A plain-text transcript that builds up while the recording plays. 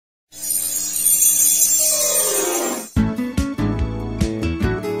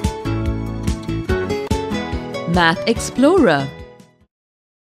Math Explorer.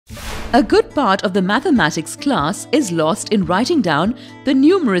 A good part of the mathematics class is lost in writing down the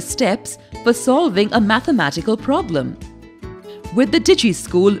numerous steps for solving a mathematical problem. With the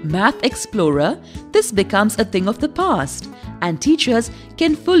DigiSchool Math Explorer, this becomes a thing of the past, and teachers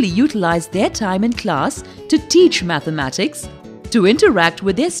can fully utilize their time in class to teach mathematics, to interact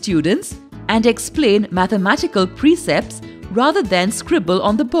with their students, and explain mathematical precepts rather than scribble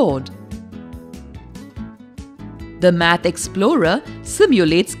on the board. The Math Explorer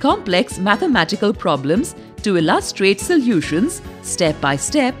simulates complex mathematical problems to illustrate solutions step by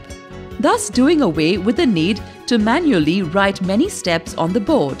step, thus doing away with the need to manually write many steps on the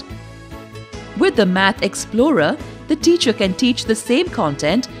board. With the Math Explorer, the teacher can teach the same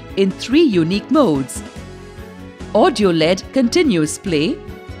content in 3 unique modes: audio-led continuous play,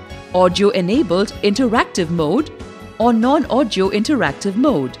 audio-enabled interactive mode, or non-audio interactive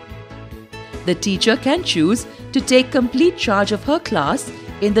mode. The teacher can choose to take complete charge of her class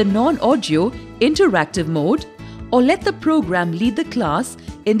in the non-audio interactive mode or let the program lead the class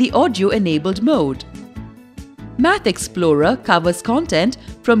in the audio-enabled mode. Math Explorer covers content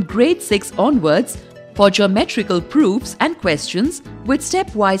from grade 6 onwards for geometrical proofs and questions with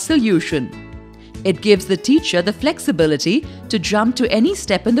stepwise solution. It gives the teacher the flexibility to jump to any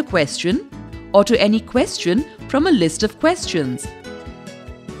step in the question or to any question from a list of questions.